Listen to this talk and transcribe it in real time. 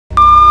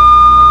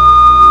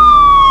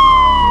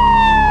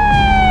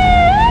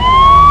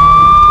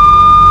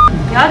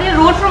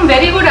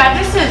very good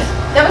addresses.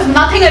 There was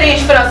nothing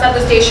arranged for us at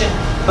the station.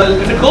 Well,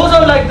 if it goes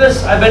on like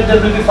this, I bet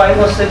there will be 5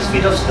 or 6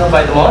 feet of snow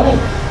by the morning.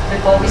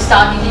 Before we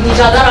start eating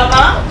each other up,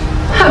 huh?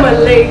 I'm a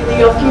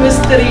lady of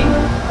mystery.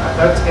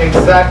 That's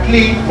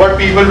exactly what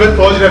people with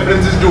urge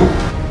references do.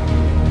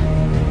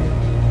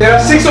 There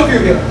are 6 of you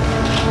here.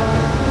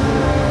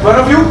 One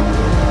of you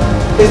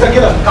is the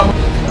killer. Come.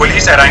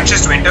 Police are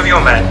anxious to interview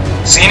a man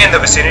seen in the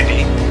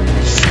vicinity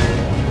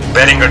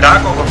wearing a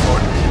dark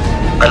overcoat,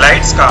 a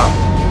light scarf,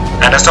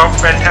 and a soft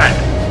felt hat.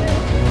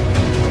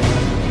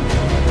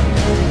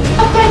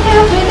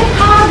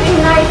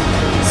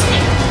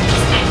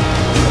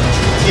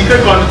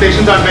 Secret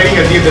conversations are very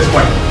healthy at this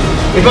point.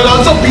 It was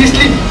also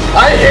beastly.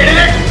 I hated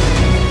it.